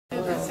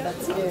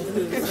That's good.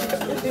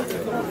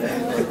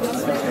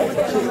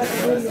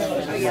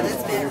 Oh yeah,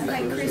 that's better.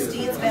 Hey, Christy,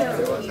 it's better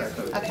over here.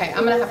 Okay,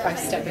 I'm gonna have to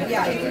step in.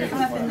 Yeah, you're gonna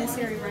come up in this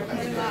area right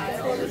here.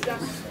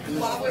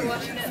 While we're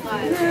watching it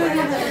live.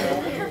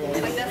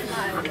 Like that's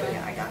live.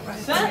 Yeah, I got right.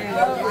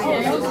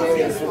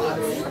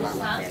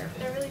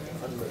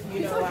 You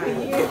know why?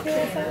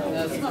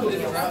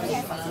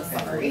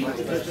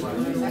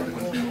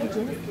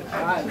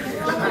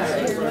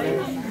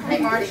 Hey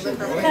Marty, look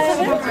for good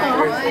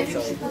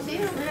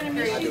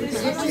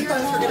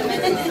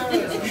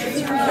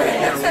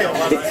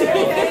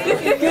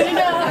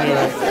enough.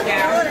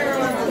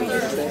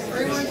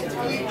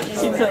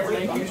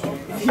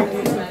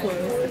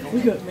 We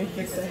gotta make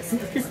it sexy.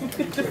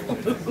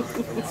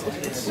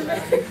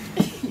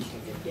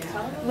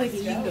 Like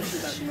you can go through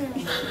that.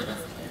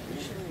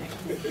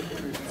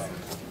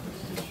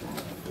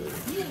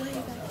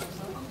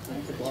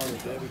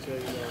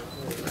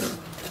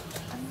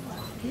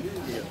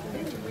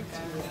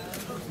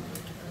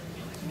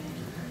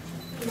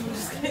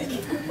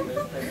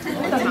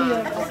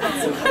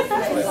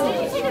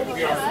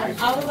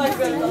 I was like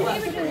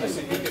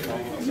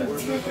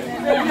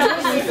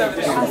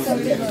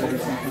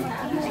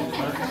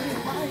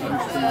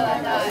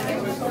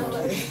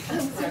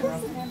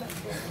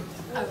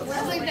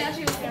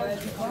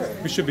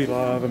We should be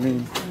live, I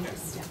mean.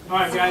 All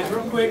right, guys,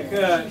 real quick.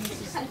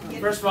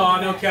 First of all,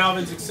 I know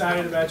Kalvin's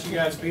excited about you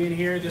guys being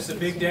here. This is a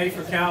big day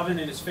for Kalvin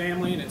and his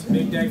family, and it's a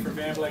big day for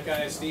Van Vleck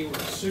ISD. We're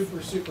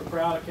super, super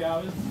proud of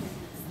Kalvin.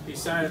 He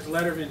signed his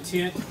letter of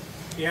intent.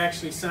 He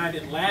actually signed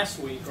it last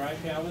week, right,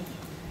 Kalvin?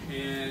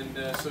 And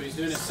so he's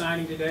doing his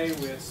signing today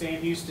with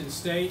Sam Houston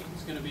State.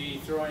 He's going to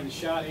be throwing the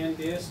shot in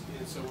disc,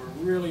 and so we're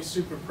really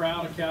super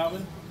proud of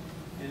Kalvin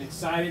and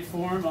excited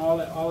for him all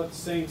at the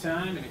same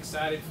time, and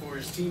excited for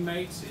his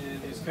teammates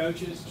and his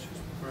coaches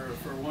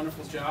for a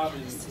wonderful job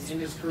in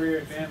his career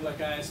at Van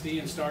Vleck ISD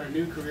and start a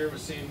new career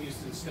with Sam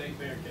Houston State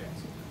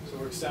Bearcats. So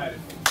we're excited.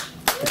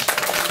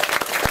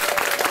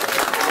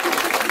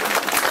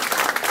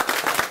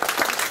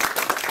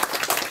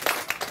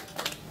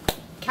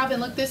 Kalvin,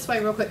 look this way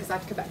real quick because I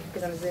have to come back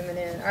because I'm zooming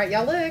in. All right,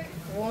 y'all look.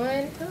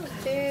 1,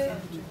 2,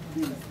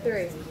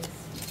 3.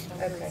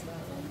 Okay.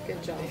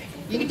 Good job.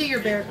 You can do your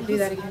bear. Do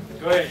that again.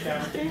 Go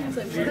ahead,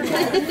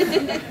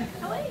 Kalvin.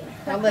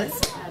 Now let's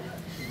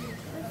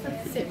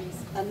sit.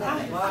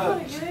 Wow.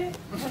 She's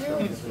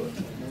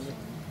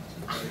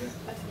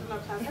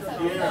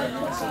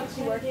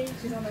working.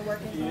 She's only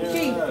working.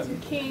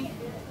 Key.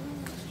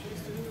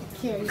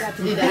 Here, you got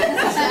to do that.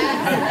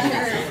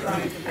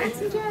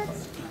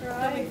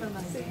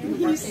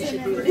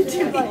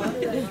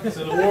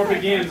 So the war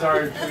begins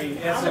between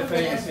SFA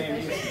and Sam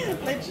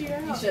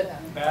Houston.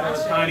 Battle of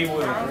Piney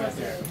Wood right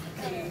there.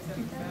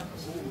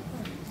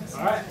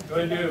 All right, go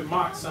ahead and do a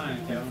mock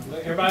signing, Kalvin.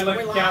 Everybody look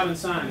at Kalvin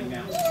signing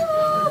now.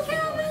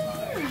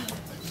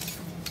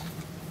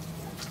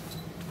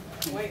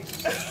 Wait.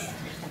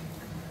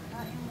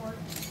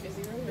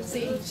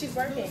 See, she's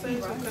working.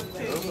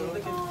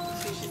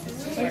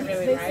 Can't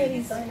really They write. said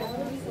he signed it.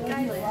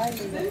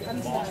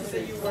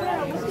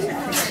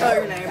 Oh,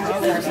 your name.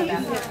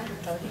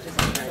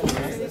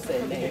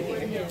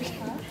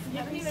 You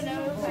don't even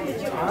know.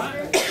 All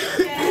right.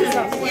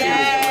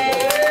 Yay!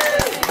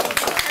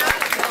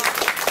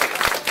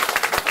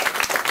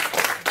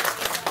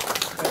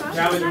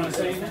 Kalvin, you want to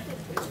say anything?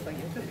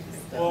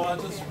 Well, I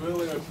just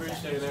really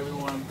appreciate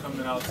everyone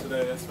coming out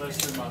today,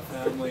 especially my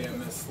family and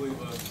Miss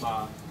Sleva,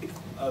 my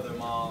other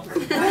mom.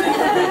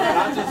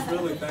 I just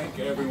really thank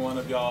every one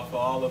of y'all for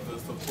all of the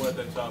support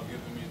that y'all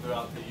given me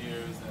throughout the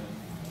years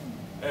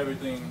and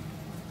everything,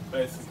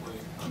 basically.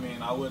 I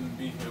mean, I wouldn't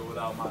be here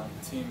without my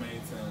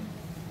teammates and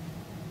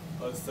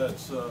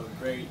such a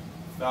great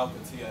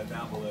faculty at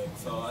Van Vleck.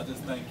 So I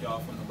just thank y'all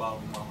from the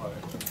bottom of my heart.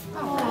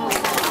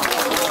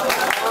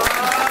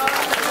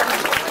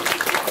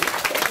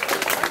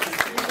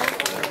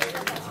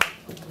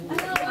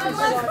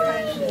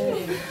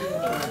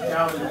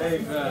 Kalvin,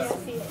 Dave,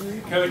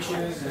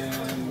 coaches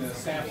and the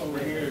staff over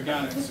here have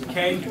got some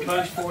cake and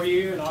punch for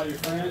you and all your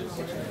friends.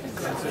 And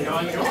so y'all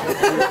enjoy.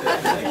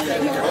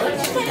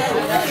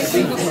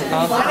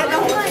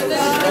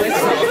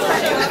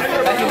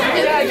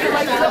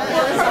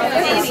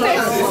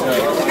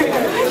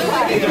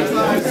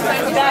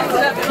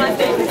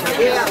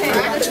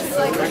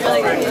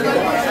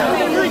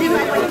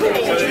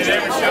 So did it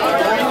ever show up?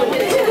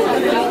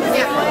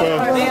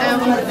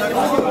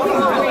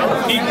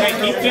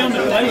 Keep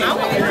filming, please.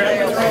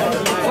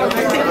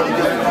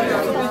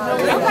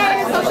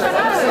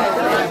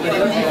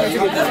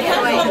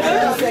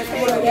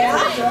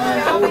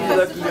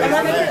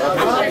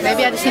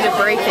 Maybe I just need to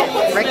break it.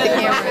 Break the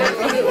camera.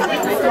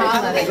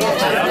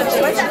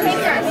 Where's that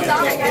finger?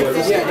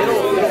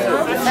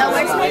 No,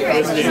 where's the finger?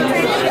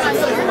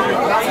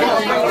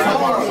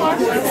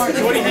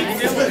 What do you think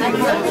you're doing?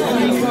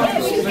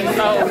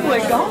 Oh my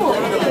God.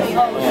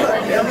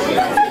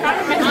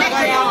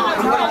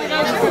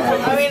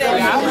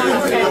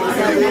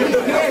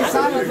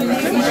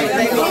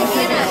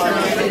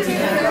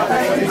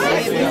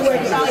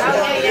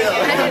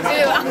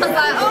 I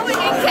like, oh, we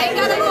need cake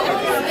out of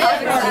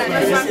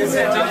Is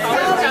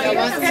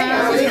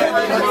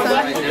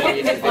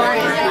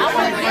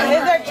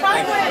there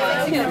chocolate?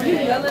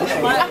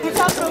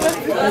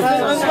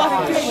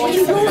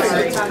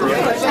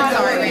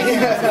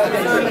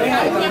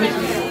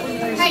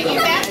 Hey, you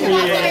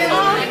basketball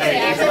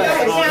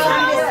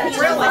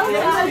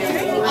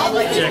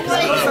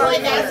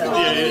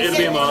Yeah, it'll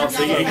be a mile,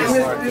 so you can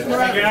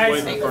Hey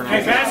guys,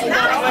 hey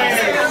basketball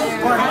players,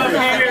 come up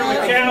here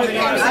with Calvin.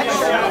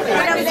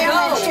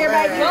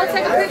 We'll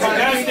take a picture.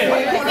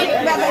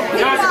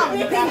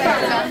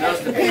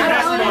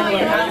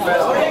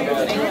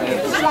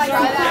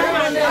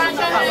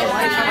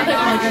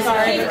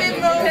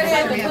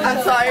 I'm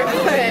sorry.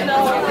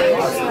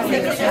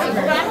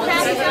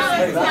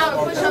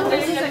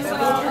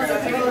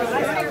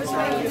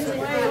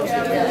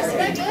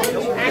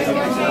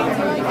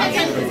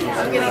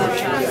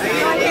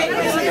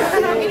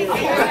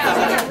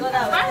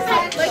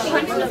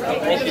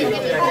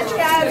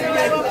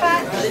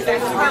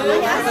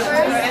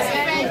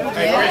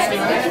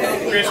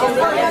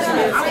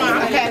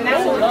 Okay, now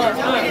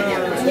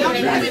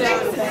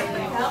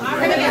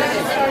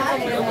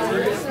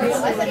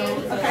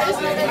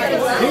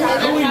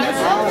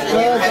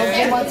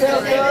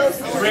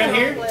Red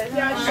here?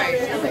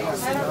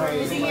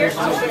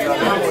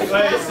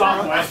 It's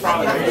soft, that's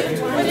probably.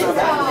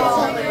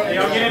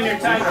 Y'all get in there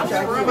tight.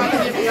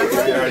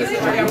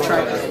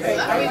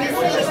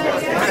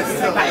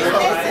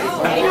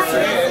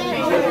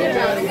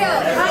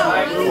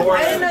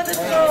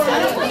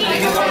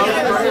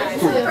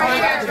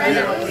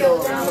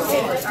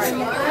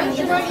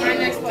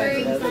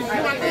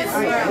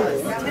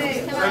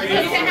 You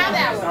can have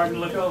that one. Starting to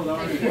look old,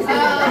 aren't you?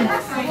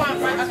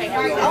 Okay,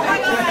 here we go. Oh my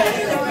God.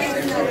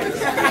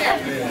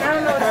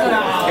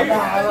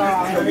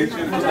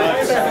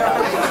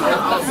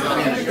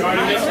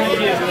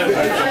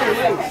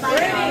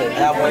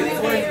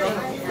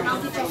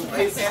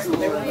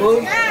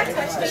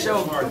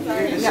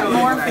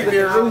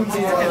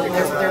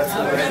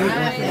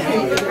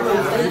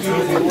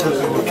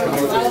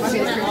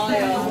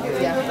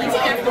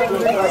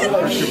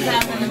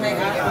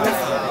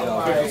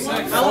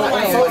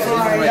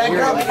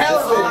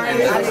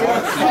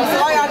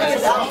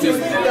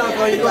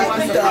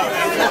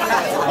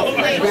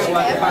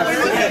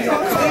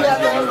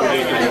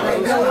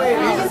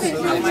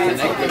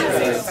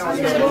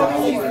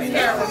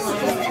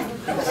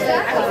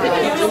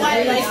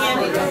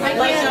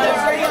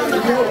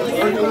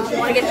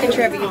 Want to get a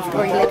picture of you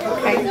before you leave,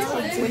 okay?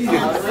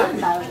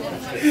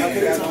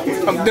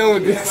 I'm done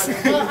with this.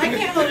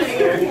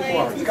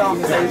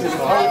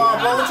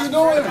 What you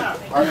doing?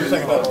 I'm just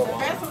thinking about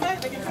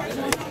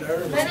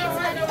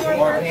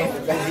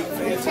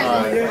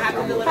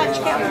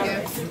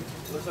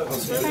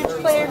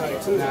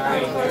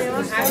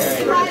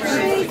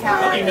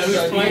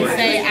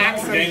Say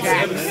Axel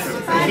Jackson.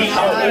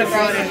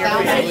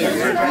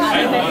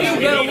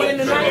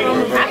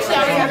 Actually, I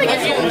was going to get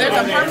you. There's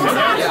a person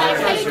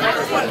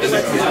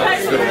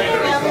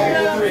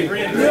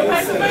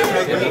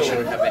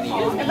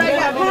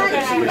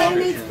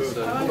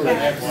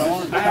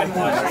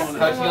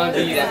How's she gonna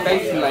give you that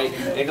face like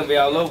they're gonna be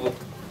all over?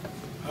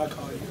 I'll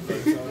call you.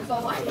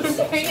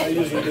 I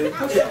usually do.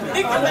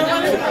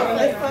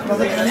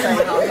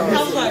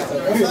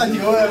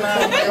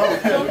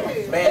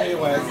 Man,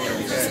 anyway.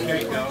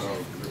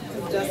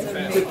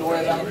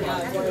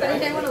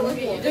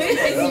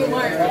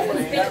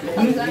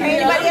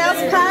 Anybody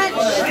else punch?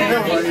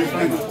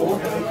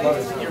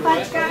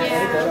 Punch guy?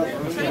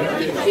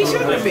 He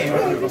should have been.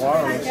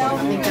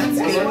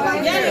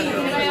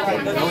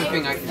 The only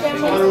thing I can think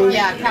of.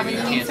 Yeah, Calvin,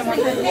 you need someone.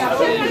 I'll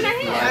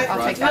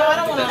take that.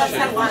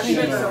 You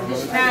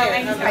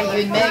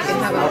and Meg can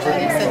have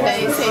a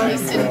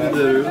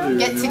Houston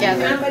get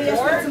together.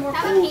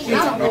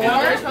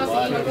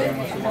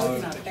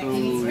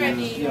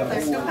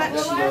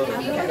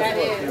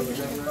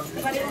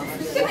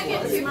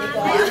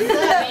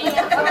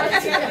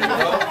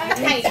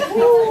 Hey,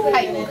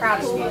 proud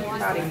of you.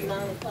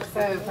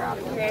 So proud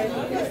of you.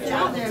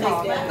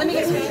 Let me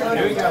get some.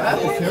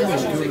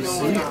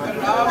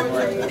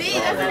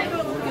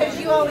 Because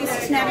you always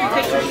snap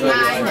pictures. I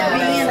know.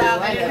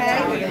 Okay?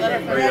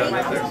 Ready?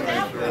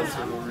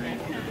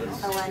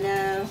 Oh, I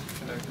know.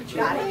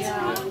 Got it.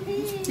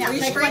 Now,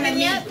 take one of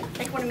me.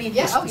 Take one of me.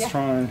 Yeah, oh yeah.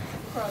 Trying.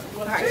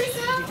 All right.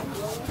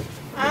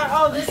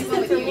 Oh, this is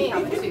with you.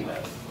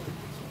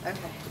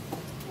 Okay.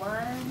 1,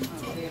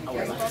 2.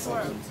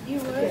 You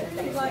would.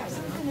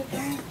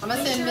 I'm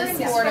gonna send Miss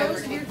Ford over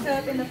to you.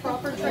 In the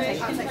proper trash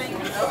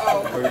container.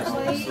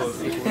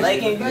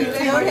 You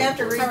don't have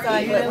to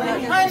recycle it.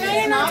 I know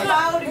you're not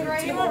allowed to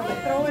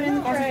throw it in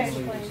the trash,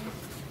 please.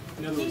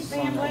 Keep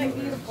being black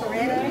beautiful.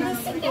 Yeah,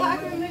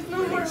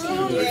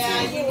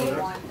 you need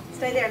one.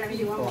 Stay there, let me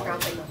do one more.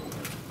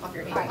 I'll off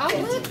your hand.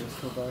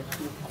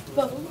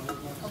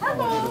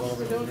 Oh,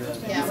 look.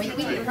 Yeah, we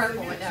need a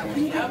purple one, don't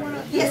we?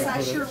 Yes,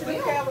 I sure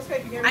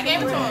will. I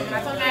gave it to him.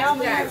 I told him I asked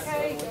you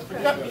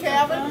guys.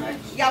 Calvin,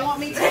 Y'all want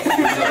me to? no,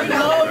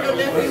 you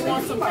definitely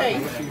want some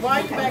cake. Why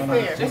are you back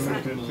there?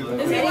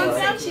 Is it want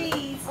some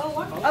cheese?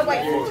 Oh,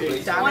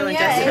 wait. Donna and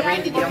Jessica,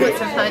 Randy, do you want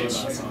some punch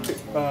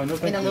No,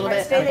 thank in a little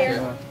bit? Stay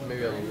there.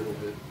 Maybe a little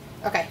bit.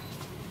 Okay.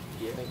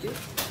 Thank you.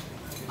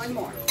 One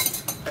more.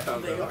 All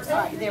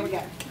right, there we go.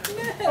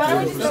 Why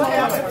don't you still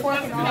have it?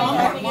 One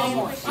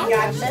more. You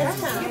got it.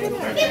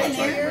 Get in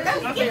there.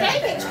 Go, get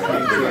David. Come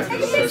on.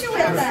 Take a picture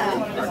with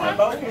them.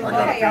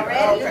 Okay, y'all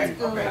ready?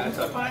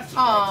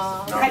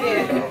 Aw. I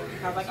did. I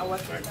was like, I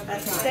wasn't.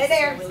 Stay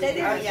there. Stay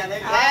there. Yeah,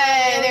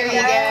 Hey, there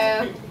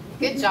you go.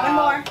 Good job. One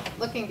more.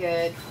 Looking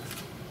good.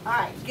 All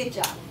right, good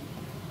job.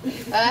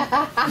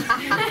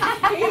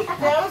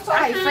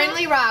 Hey,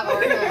 friendly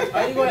rivalry.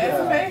 Are you going to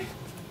SFA?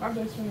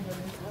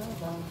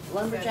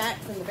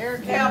 Lumberjacks and the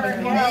barricade. Calvin,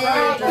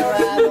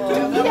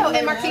 You know,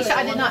 and Markeisha,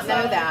 I did not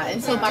know that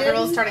until my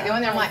girls started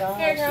going there. I'm like,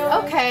 okay,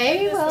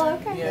 well,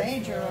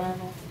 okay.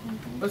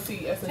 Let's see,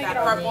 that's not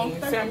purple.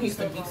 Sam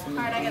Houston beats me.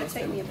 All right, I gotta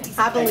take me a piece.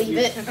 I believe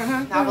it.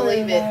 I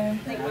believe it.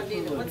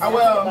 I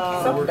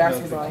will. Some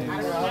basketball.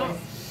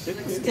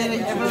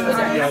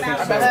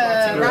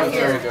 Right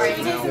here.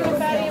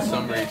 For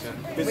some reason.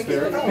 It's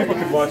there. People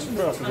could watch it.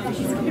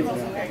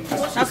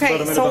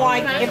 Okay, so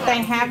like if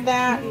they have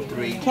that,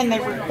 can they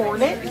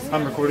record it?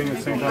 I'm recording at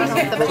the same time.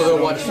 So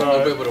they'll watch.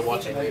 They'll be able to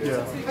watch it later.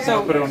 Yeah. So-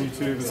 I'll put it on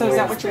YouTube. So is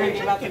that what you're gonna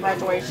do about the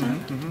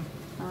graduation?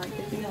 All right,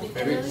 good deal.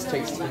 Maybe it just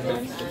takes 10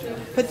 minutes.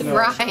 Put the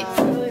right.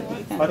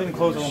 I didn't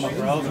close all my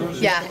browsers.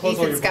 Yeah, Close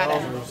all your Ethan's gotta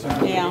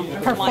browsers. Yeah.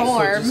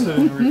 Perform. Just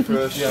and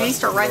refresh. You need to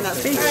start writing that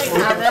speech.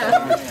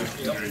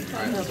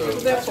 I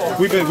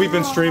know. We've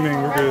been streaming.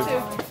 We're good.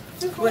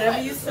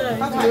 Whatever you say.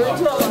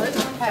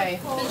 Okay.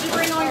 Did you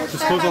bring all your Just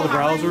stuff close all out the of my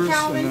room, browsers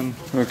Calvin? and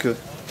then. Okay.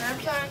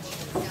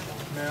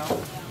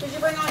 Did you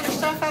bring all your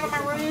stuff out of my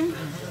room?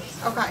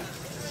 Okay.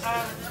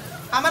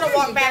 I'm gonna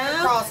walk back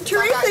across.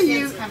 Teresa,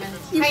 you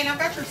Hey, now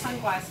got your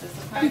sunglasses.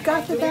 Okay?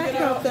 got the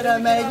backup that I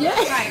made, yeah.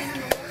 Okay.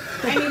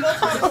 Amy, we'll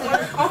talk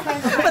later.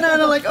 Okay. But I'm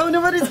like, oh,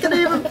 nobody's gonna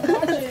even. Y'all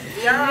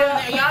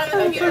in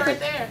the computer right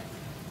there.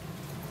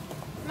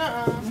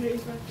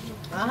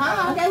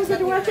 Uh-huh. Okay, we get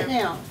to watch it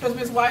now. Because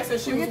Ms. White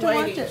said she was get to watch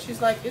waiting. it.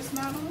 She's like, it's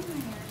not on there.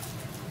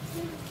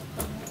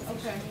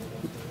 Okay.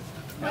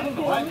 I don't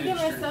know why I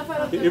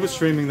didn't. It was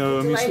streaming though.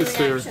 I mean, it's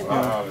there.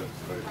 Yeah.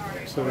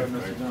 So,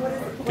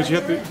 because you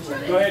have to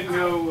Go ahead and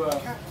go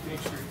make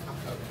sure.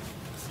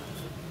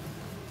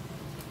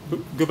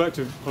 go back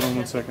to. Hold on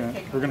one second.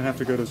 We're gonna have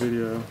to go to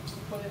video.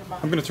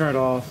 I'm gonna turn it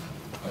off.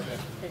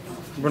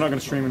 We're not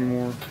gonna stream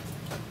anymore.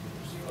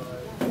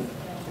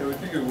 Yeah, we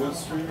think it was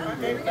streaming.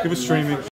 It was streaming.